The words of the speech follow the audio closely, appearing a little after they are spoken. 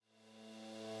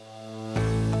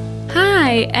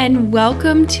Hi, and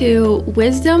welcome to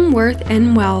Wisdom, Worth,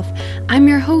 and Wealth. I'm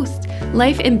your host,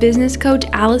 life and business coach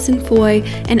Allison Foy,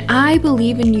 and I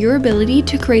believe in your ability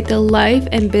to create the life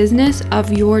and business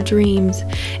of your dreams.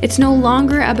 It's no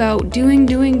longer about doing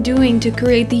to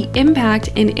create the impact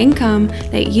and income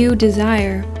that you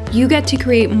desire. You get to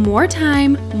create more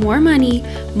time, more money,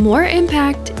 more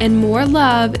impact, and more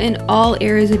love in all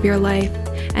areas of your life.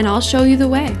 And I'll show you the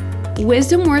way.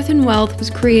 Wisdom, Worth, and Wealth was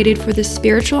created for the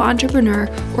spiritual entrepreneur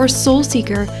or soul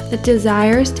seeker that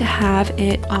desires to have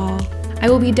it all. I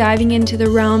will be diving into the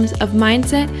realms of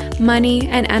mindset, money,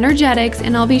 and energetics,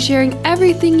 and I'll be sharing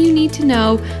everything you need to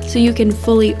know so you can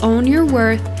fully own your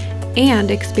worth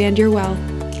and expand your wealth.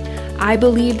 I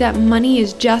believe that money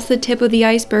is just the tip of the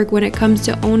iceberg when it comes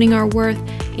to owning our worth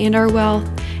and our wealth.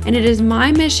 And it is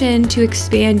my mission to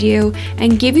expand you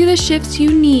and give you the shifts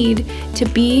you need to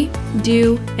be,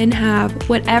 do, and have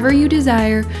whatever you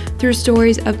desire through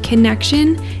stories of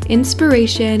connection,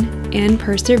 inspiration, and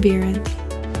perseverance.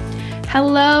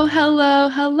 Hello,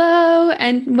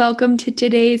 and welcome to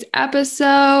today's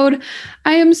episode.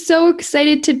 I am so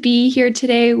excited to be here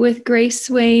today with Grace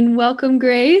Swain. Welcome,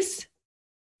 Grace.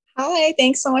 Hi,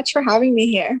 thanks so much for having me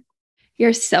here.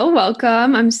 You're so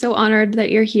welcome. I'm so honored that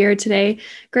you're here today.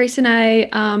 Grace and I,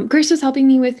 Grace was helping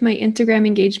me with my Instagram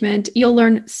engagement. You'll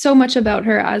learn so much about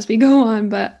her as we go on,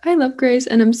 but I love Grace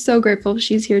and I'm so grateful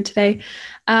she's here today.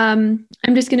 I'm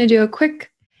just going to do a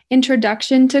quick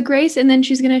introduction to Grace and then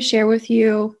she's going to share with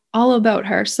you all about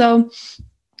her. So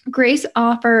Grace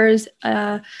offers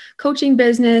a coaching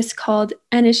business called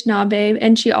Anishinaabe,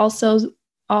 and she also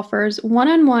offers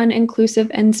one-on-one inclusive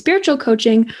and spiritual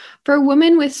coaching for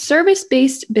women with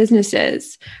service-based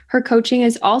businesses. Her coaching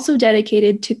is also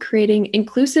dedicated to creating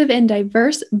inclusive and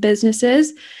diverse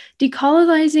businesses,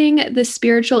 decolonizing the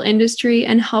spiritual industry,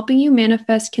 and helping you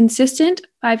manifest consistent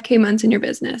 5K months in your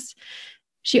business.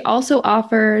 She also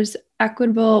offers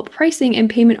equitable pricing and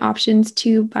payment options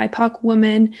to BIPOC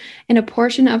women, and a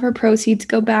portion of her proceeds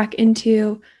go back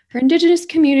into her Indigenous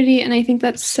community, and I think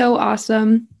that's so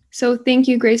awesome. So thank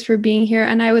you, Grace, for being here.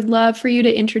 And I would love for you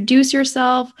to introduce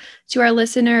yourself to our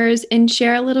listeners and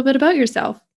share a little bit about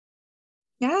yourself.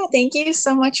 Yeah, thank you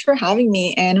so much for having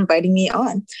me and inviting me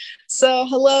on. So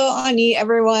hello, Ani,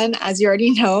 everyone. As you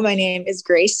already know, my name is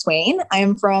Grace Swain. I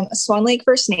am from Swan Lake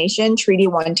First Nation, Treaty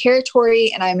 1 territory,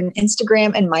 and I'm an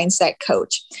Instagram and mindset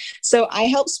coach. So I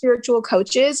help spiritual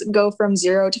coaches go from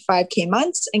 0 to 5K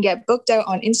months and get booked out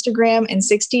on Instagram in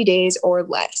 60 days or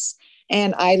less.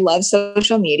 And I love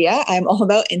social media. I'm all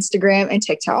about Instagram and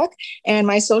TikTok. And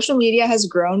my social media has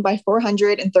grown by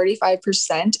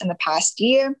 435% in the past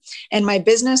year. And my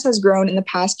business has grown in the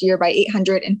past year by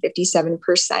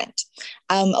 857%.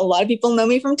 A lot of people know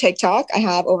me from TikTok. I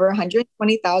have over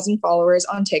 120,000 followers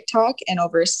on TikTok and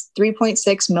over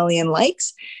 3.6 million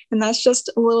likes. And that's just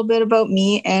a little bit about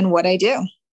me and what I do.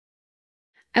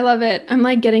 I love it. I'm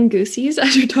like getting goosies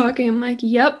as you're talking. I'm like,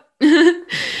 yep.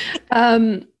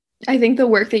 I think the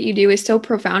work that you do is so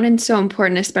profound and so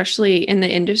important, especially in the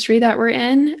industry that we're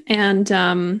in. And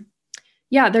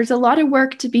there's a lot of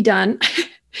work to be done.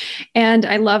 And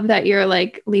I love that you're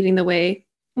like leading the way.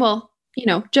 Well,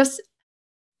 just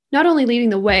not only leading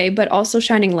the way, but also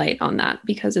shining light on that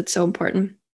because it's so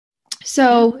important.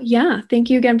 So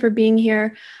thank you again for being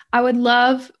here. I would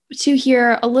love to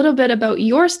hear a little bit about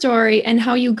your story and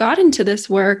how you got into this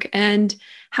work and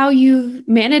how you've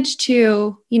managed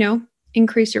to,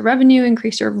 increase your revenue,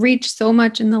 increase your reach so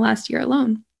much in the last year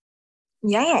alone.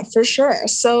 Yeah, for sure.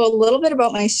 So a little bit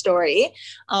about my story.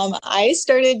 I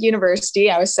started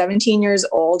university. I was 17 years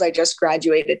old. I just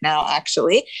graduated now,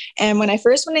 actually. And when I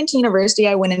first went into university,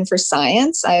 I went in for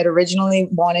science. I had originally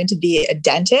wanted to be a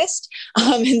dentist.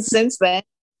 And since then, I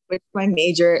switched my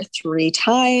major 3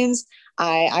 times.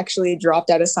 I actually dropped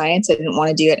out of science. I didn't want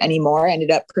to do it anymore. I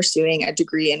ended up pursuing a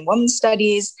degree in women's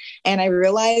studies. And I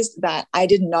realized that I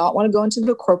did not want to go into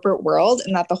the corporate world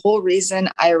and that the whole reason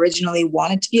I originally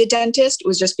wanted to be a dentist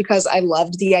was just because I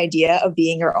loved the idea of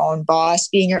being your own boss,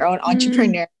 being your own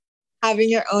entrepreneur,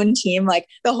 having your own team. Like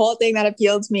the whole thing that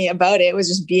appealed to me about it was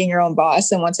just being your own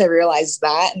boss. And once I realized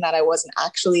that and that I wasn't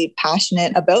actually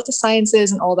passionate about the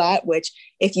sciences and all that, which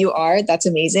if you are, that's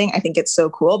amazing. I think it's so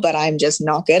cool, but I'm just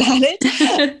not good at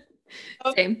it.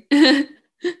 Same.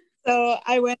 So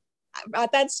I went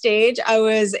At that stage, I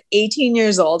was 18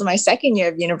 years old. My second year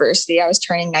of university, I was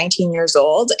turning 19 years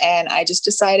old. And I just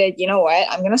decided, you know what?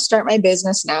 I'm going to start my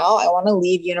business now. I want to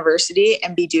leave university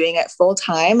and be doing it full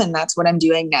time. And that's what I'm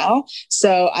doing now.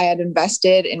 So I had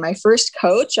invested in my first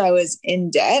coach. I was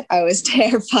in debt. I was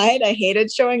terrified. I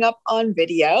hated showing up on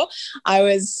video. I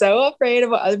was so afraid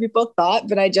of what other people thought,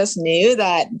 but I just knew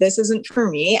that this isn't for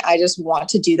me. I just want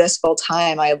to do this full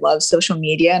time. I love social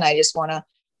media and I just want to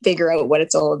figure out what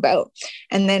it's all about.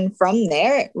 And then from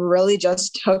there, it really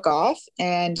just took off.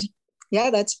 And yeah,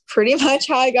 that's pretty much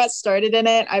how I got started in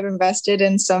it. I've invested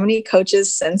in so many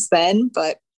coaches since then,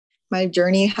 but my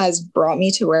journey has brought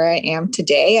me to where I am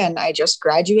today. And I just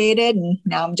graduated and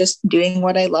now I'm just doing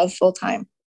what I love full time.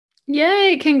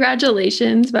 Yay.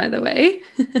 Congratulations, by the way.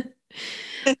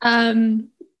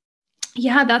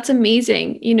 Yeah, that's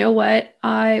amazing. You know what?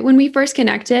 When we first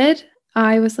connected,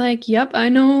 I was like, yep, I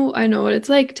know what it's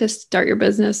like to start your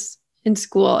business in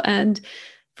school. And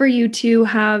for you to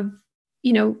have,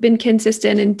 been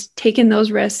consistent and taken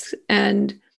those risks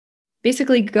and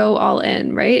basically go all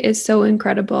in, right, is so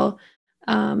incredible.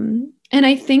 And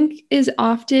I think is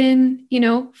often,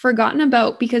 forgotten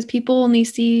about because people only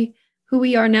see who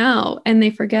we are now and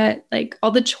they forget like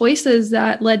all the choices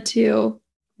that led to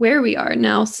where we are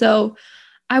now. So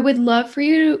I would love for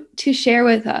you to share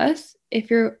with us,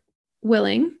 if you're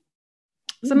willing,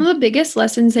 some of the biggest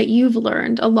lessons that you've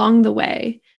learned along the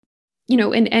way,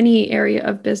 in any area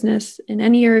of business, in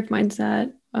any area of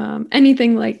mindset,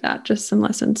 anything like that, just some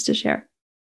lessons to share.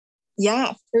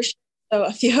 Yeah, for sure. So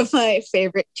a few of my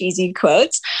favorite cheesy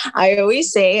quotes. I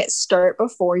always say, start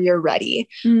before you're ready.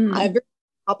 I've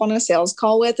up on a sales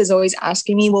call with is always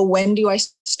asking me, well, when do I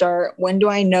start? When do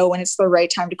I know when it's the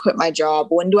right time to quit my job?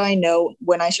 When do I know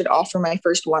when I should offer my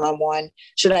first one-on-one?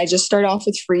 Should I just start off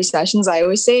with free sessions? I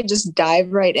always say, just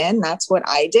dive right in. That's what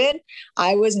I did.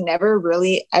 I was never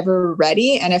really ever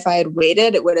ready. And if I had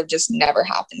waited, it would have just never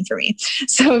happened for me.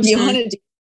 So if you want to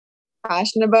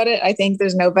passionate about it, I think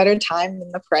there's no better time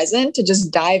than the present to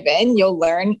just dive in. You'll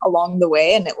learn along the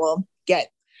way and it will get,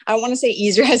 I don't want to say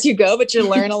easier as you go, but you'll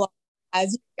learn along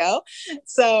as you go.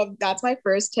 So that's my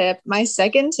first tip. My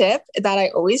second tip that I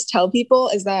always tell people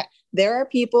is that there are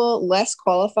people less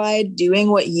qualified doing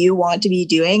what you want to be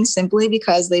doing simply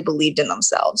because they believed in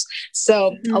themselves.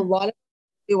 So a lot of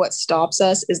what stops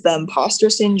us is the imposter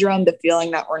syndrome, the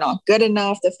feeling that we're not good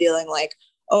enough, the feeling like,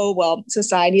 oh, well,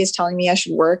 society is telling me I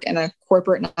should work in a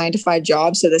corporate 9-to-5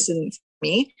 job, so this isn't for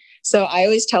me. So I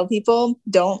always tell people,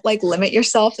 don't limit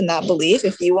yourself in that belief.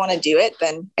 If you want to do it,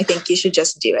 then I think you should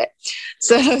just do it.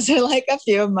 So those are a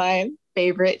few of my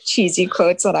favorite cheesy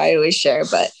quotes that I always share,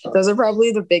 but those are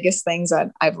probably the biggest things that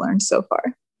I've learned so far.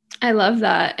 I love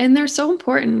that. And they're so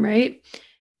important, right?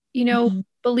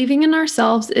 Believing in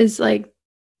ourselves is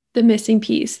the missing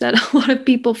piece that a lot of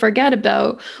people forget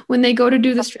about when they go to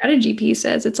do the strategy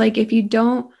pieces. It's like, if you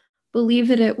don't believe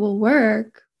that it will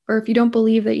work, or if you don't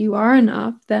believe that you are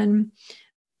enough, then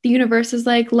the universe is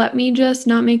like, let me just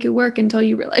not make it work until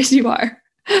you realize you are.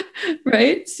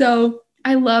 Right? So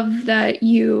I love that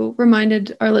you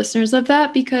reminded our listeners of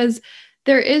that, because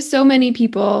there is so many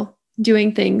people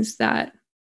doing things that,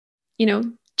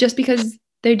 just because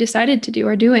they decided to do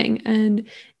are doing. And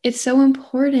it's so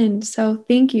important. So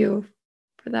thank you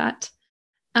for that.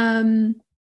 I'd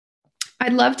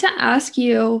love to ask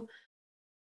you,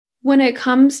 when it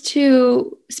comes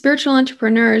to spiritual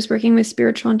entrepreneurs, working with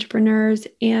spiritual entrepreneurs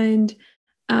and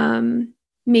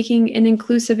making an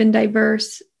inclusive and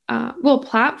diverse,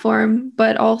 platform,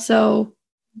 but also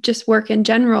just work in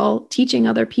general, teaching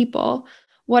other people,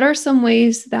 what are some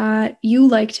ways that you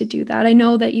like to do that? I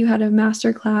know that you had a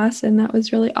masterclass and that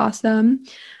was really awesome.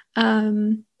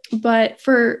 But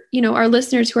for, our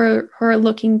listeners who are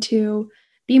looking to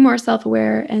be more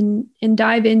self-aware and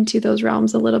dive into those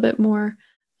realms a little bit more,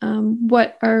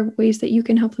 what are ways that you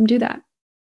can help them do that?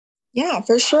 Yeah,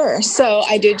 for sure. So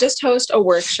I did just host a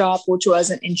workshop, which was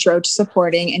an intro to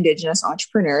supporting Indigenous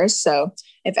entrepreneurs. So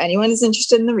if anyone is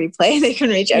interested in the replay, they can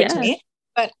reach out to me.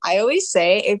 But I always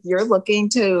say, if you're looking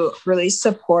to really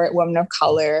support women of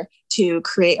color to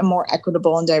create a more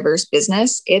equitable and diverse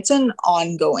business, it's an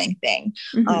ongoing thing.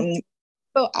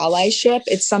 So allyship,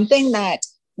 it's something that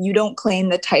you don't claim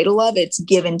the title of, it's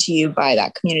given to you by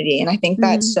that community. And I think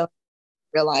that's so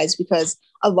realized, because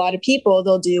a lot of people,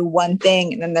 they'll do one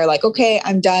thing and then they're like, okay,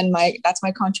 I'm done. That's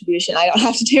my contribution. I don't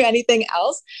have to do anything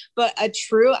else. But a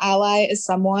true ally is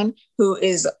someone who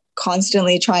is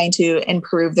constantly trying to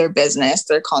improve their business.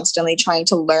 They're constantly trying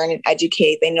to learn and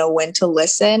educate. They know when to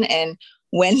listen and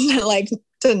when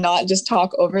to not just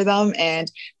talk over them.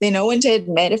 And they know when to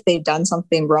admit if they've done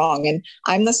something wrong. And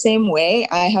I'm the same way.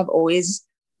 I have always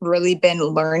really been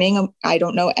learning. I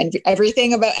don't know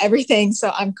everything about everything.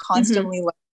 So I'm constantly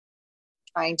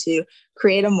trying to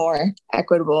create a more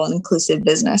equitable and inclusive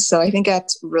business. So I think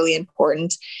that's really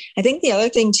important. I think the other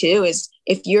thing too is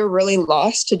if you're really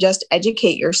lost, to just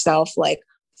educate yourself, like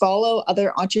follow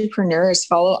other entrepreneurs,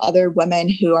 follow other women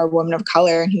who are women of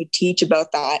color and who teach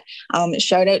about that.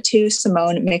 Shout out to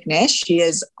Simone McNish. She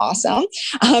is awesome.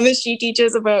 She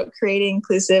teaches about creating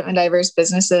inclusive and diverse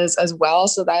businesses as well.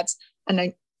 So that's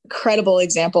an incredible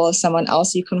example of someone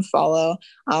else you can follow.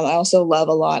 I also love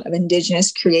a lot of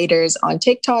Indigenous creators on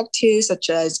TikTok too,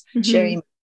 such as Sherry,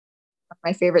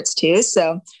 my favorites too.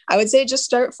 So I would say just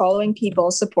start following people,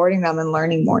 supporting them, and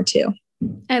learning more too.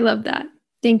 I love that.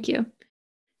 Thank you.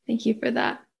 Thank you for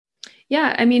that.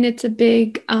 Yeah, I mean, it's a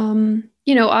big,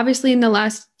 obviously in the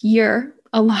last year,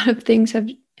 a lot of things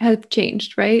have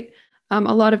changed, right? A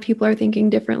lot of people are thinking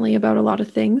differently about a lot of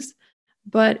things,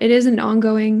 but it is an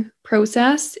ongoing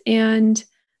process and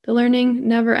the learning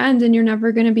never ends and you're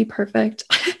never going to be perfect.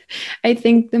 I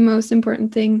think the most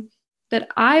important thing that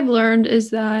I've learned is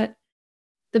that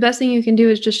the best thing you can do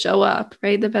is just show up,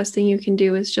 right? The best thing you can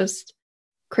do is just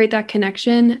create that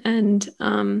connection and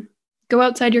go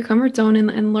outside your comfort zone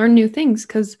and learn new things.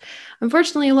 Because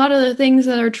unfortunately, a lot of the things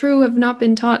that are true have not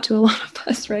been taught to a lot of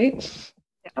us, right?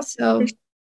 Yeah.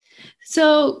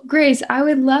 So Grace, I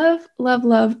would love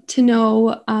to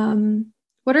know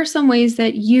what are some ways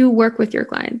that you work with your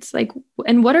clients? Like,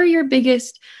 and what are your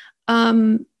biggest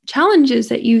challenges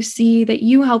that you see that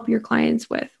you help your clients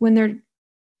with when they're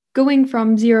going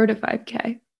from 0 to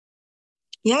 5K?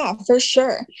 Yeah, for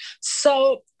sure.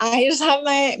 So I just have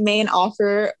my main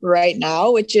offer right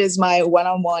now, which is my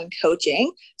one-on-one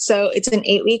coaching. So it's an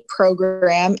 8-week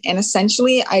program. And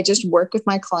essentially, I just work with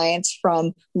my clients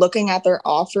from looking at their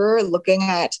offer, looking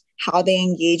at how they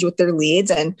engage with their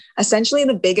leads. And essentially,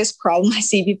 the biggest problem I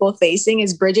see people facing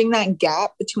is bridging that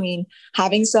gap between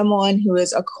having someone who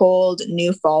is a cold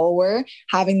new follower,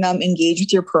 having them engage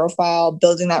with your profile,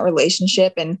 building that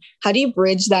relationship. And how do you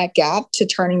bridge that gap to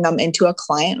turning them into a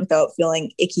client without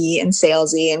feeling icky and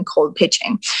salesy and cold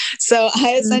pitching? So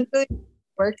I essentially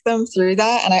work them through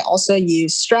that. And I also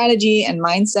use strategy and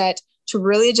mindset to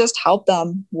really just help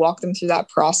them walk them through that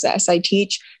process. I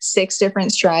teach 6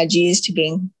 different strategies to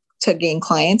gain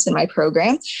clients in my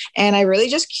program. And I really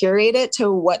just curate it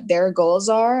to what their goals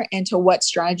are and to what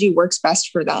strategy works best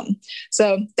for them.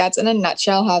 So that's in a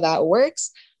nutshell how that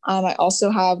works. I also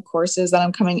have courses that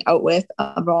I'm coming out with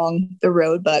along the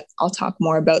road, but I'll talk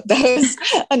more about those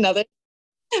another.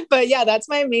 But yeah, that's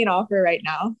my main offer right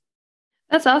now.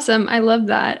 That's awesome. I love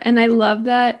that. And I love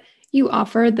that you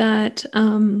offer that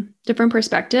different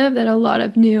perspective that a lot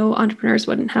of new entrepreneurs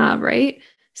wouldn't have, right?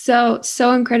 So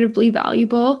incredibly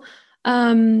valuable.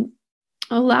 A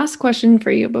last question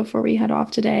for you before we head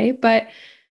off today, but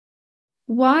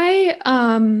why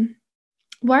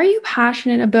are you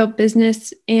passionate about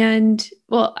business? And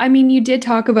well, I mean, you did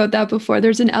talk about that before.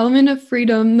 There's an element of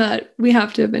freedom that we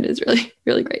have to admit is really,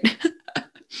 really great.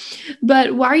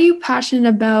 But why are you passionate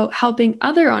about helping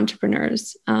other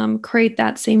entrepreneurs create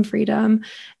that same freedom?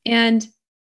 And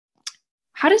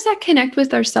how does that connect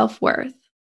with our self-worth?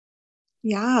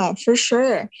 Yeah, for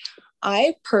sure.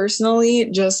 I personally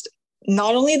just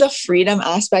not only the freedom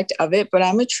aspect of it, but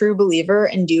I'm a true believer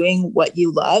in doing what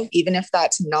you love, even if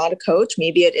that's not a coach.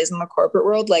 Maybe it is in the corporate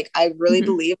world. Like I really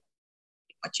believe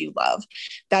what you love.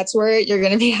 That's where you're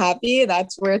going to be happy.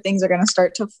 That's where things are going to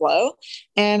start to flow.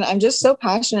 And I'm just so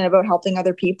passionate about helping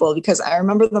other people because I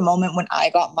remember the moment when I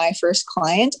got my first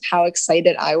client, how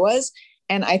excited I was.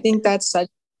 And I think that's such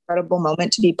incredible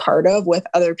moment to be part of with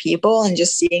other people and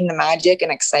just seeing the magic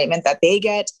and excitement that they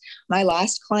get. My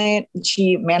last client,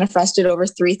 she manifested over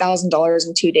 $3,000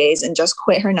 in 2 days and just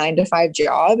quit her 9-to-5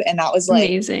 job. And that was like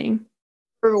amazing,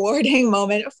 rewarding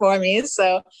moment for me.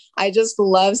 So I just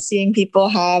love seeing people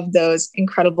have those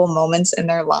incredible moments in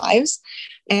their lives.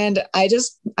 And I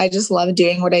just love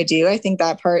doing what I do. I think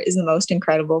that part is the most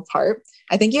incredible part.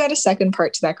 I think you had a second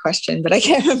part to that question, but I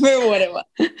can't remember what it was.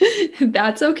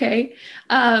 That's okay.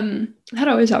 That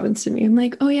always happens to me. I'm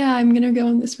like, oh yeah, I'm going to go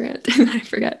on this rant and I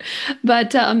forget.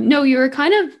 But no, you were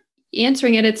kind of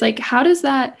answering it. It's like, how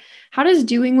does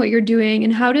doing what you're doing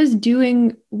and how does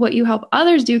doing what you help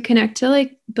others do connect to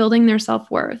like building their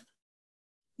self-worth?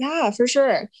 Yeah, for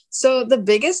sure. So the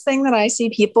biggest thing that I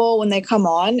see people when they come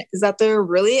on is that they're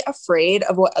really afraid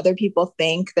of what other people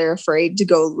think. They're afraid to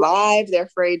go live. They're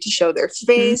afraid to show their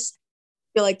face,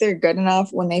 feel like they're good enough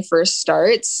when they first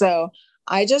start. So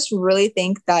I just really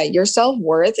think that your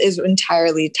self-worth is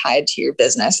entirely tied to your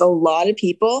business. A lot of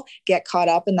people get caught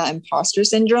up in that imposter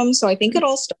syndrome. So I think it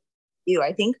all starts you.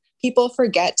 I think people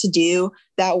forget to do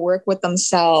that work with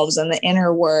themselves and the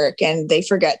inner work, and they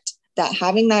forget that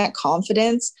having that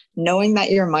confidence, knowing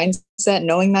that your mindset,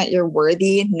 knowing that you're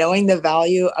worthy, knowing the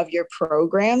value of your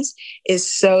programs is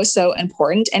so, so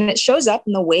important. And it shows up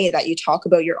in the way that you talk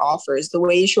about your offers, the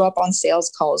way you show up on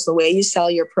sales calls, the way you sell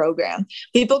your program.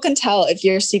 People can tell if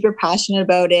you're super passionate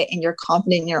about it and you're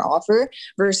confident in your offer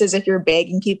versus if you're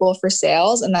begging people for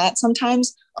sales. And that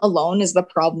sometimes alone is the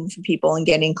problem for people in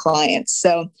getting clients.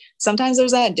 So sometimes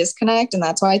there's that disconnect. And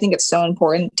that's why I think it's so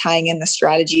important tying in the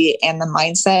strategy and the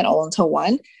mindset all into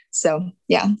one. So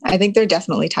yeah, I think they're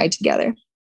definitely tied together.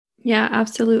 Yeah,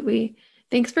 absolutely.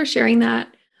 Thanks for sharing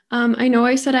that. I know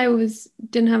I said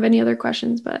didn't have any other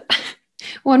questions, but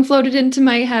one floated into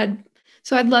my head.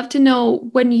 So I'd love to know,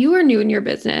 when you were new in your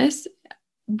business,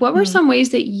 what were some ways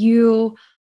that you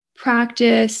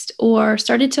practiced or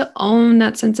started to own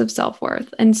that sense of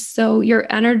self-worth? And so your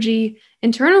energy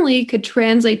internally could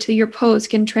translate to your posts,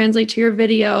 can translate to your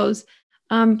videos,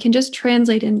 can just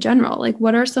translate in general. Like,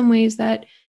 what are some ways that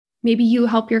maybe you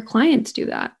help your clients do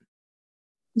that?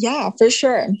 Yeah, for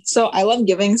sure. So I love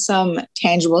giving some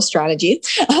tangible strategy.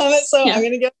 I'm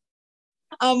going to give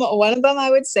one of them,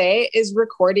 I would say, is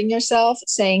recording yourself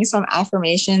saying some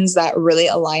affirmations that really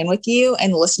align with you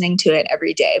and listening to it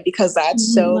every day, because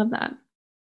that's love that.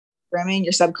 Programming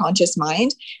your subconscious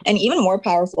mind, and even more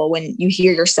powerful when you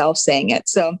hear yourself saying it.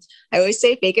 So I always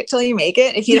say, fake it till you make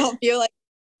it. If you don't feel like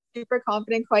super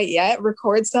confident quite yet,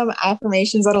 record some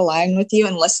affirmations that align with you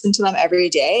and listen to them every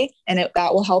day. And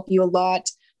that will help you a lot.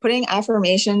 Putting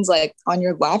affirmations like on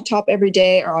your laptop every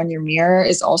day or on your mirror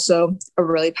is also a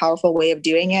really powerful way of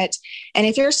doing it. And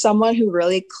if you're someone who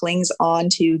really clings on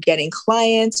to getting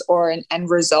clients or an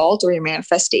end result or your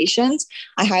manifestations,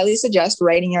 I highly suggest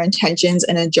writing your intentions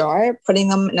in a jar, putting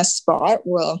them in a spot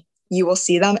where you will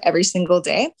see them every single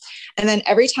day. And then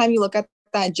every time you look at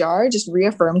that jar, just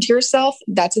reaffirm to yourself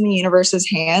that's in the universe's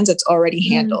hands. It's already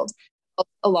handled.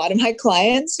 A lot of my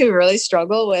clients who really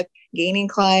struggle with gaining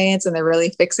clients and they're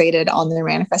really fixated on their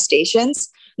manifestations.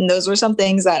 And those were some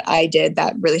things that I did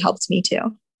that really helped me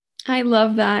too. I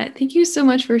love that. Thank you so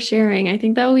much for sharing. I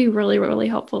think that will be really, really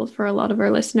helpful for a lot of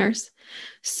our listeners.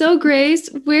 So Grace,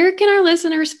 where can our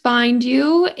listeners find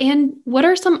you, and what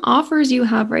are some offers you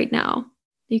have right now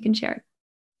that you can share?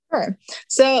 Sure.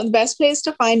 So the best place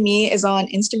to find me is on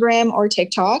Instagram or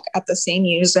TikTok at the same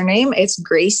username. It's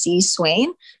Grace C.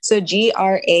 Swain. So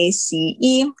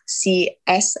GraceCSwain.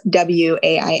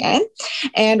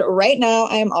 And right now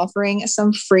I am offering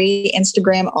some free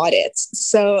Instagram audits.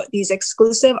 So these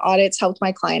exclusive audits helped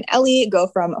my client Ellie go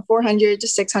from 400 to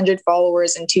 600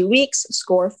 followers in 2 weeks,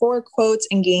 score 4 quotes,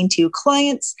 and gain 2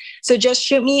 clients. So just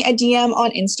shoot me a DM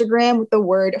on Instagram with the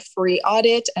word free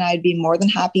audit, and I'd be more than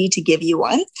happy to give you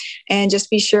one. And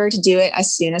just be sure to do it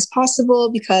as soon as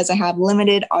possible because I have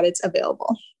limited audits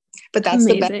available. But that's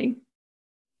amazing. The best.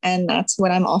 And that's what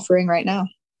I'm offering right now.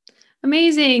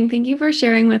 Amazing. Thank you for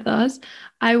sharing with us.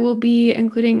 I will be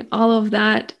including all of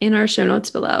that in our show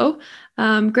notes below.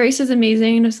 Grace is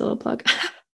amazing. Just a little plug.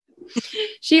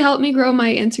 She helped me grow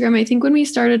my Instagram. I think when we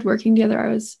started working together, I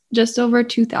was just over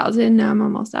 2,000. Now I'm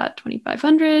almost at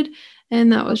 2,500.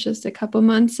 And that was just a couple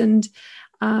months. And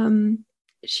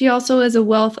she also is a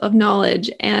wealth of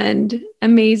knowledge and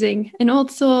amazing, an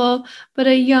old soul, but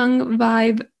a young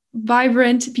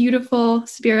vibrant, beautiful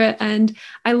spirit. And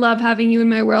I love having you in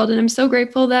my world. And I'm so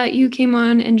grateful that you came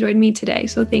on and joined me today.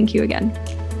 So thank you again.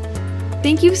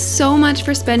 Thank you so much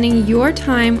for spending your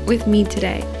time with me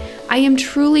today. I am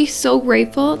truly so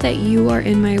grateful that you are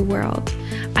in my world.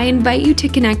 I invite you to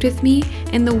connect with me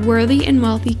in the Worthy and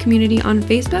Wealthy community on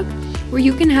Facebook, where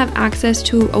you can have access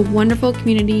to a wonderful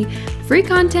community, free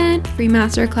content, free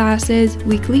masterclasses,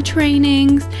 weekly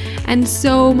trainings, and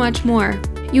so much more.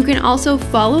 You can also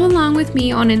follow along with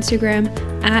me on Instagram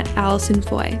at Allison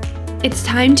Foy. It's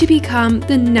time to become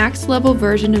the next level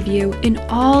version of you in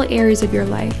all areas of your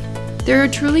life. There are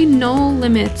truly no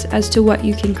limits as to what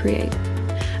you can create.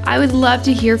 I would love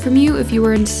to hear from you if you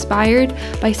were inspired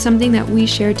by something that we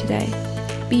shared today.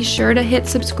 Be sure to hit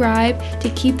subscribe to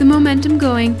keep the momentum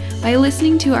going by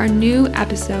listening to our new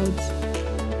episodes.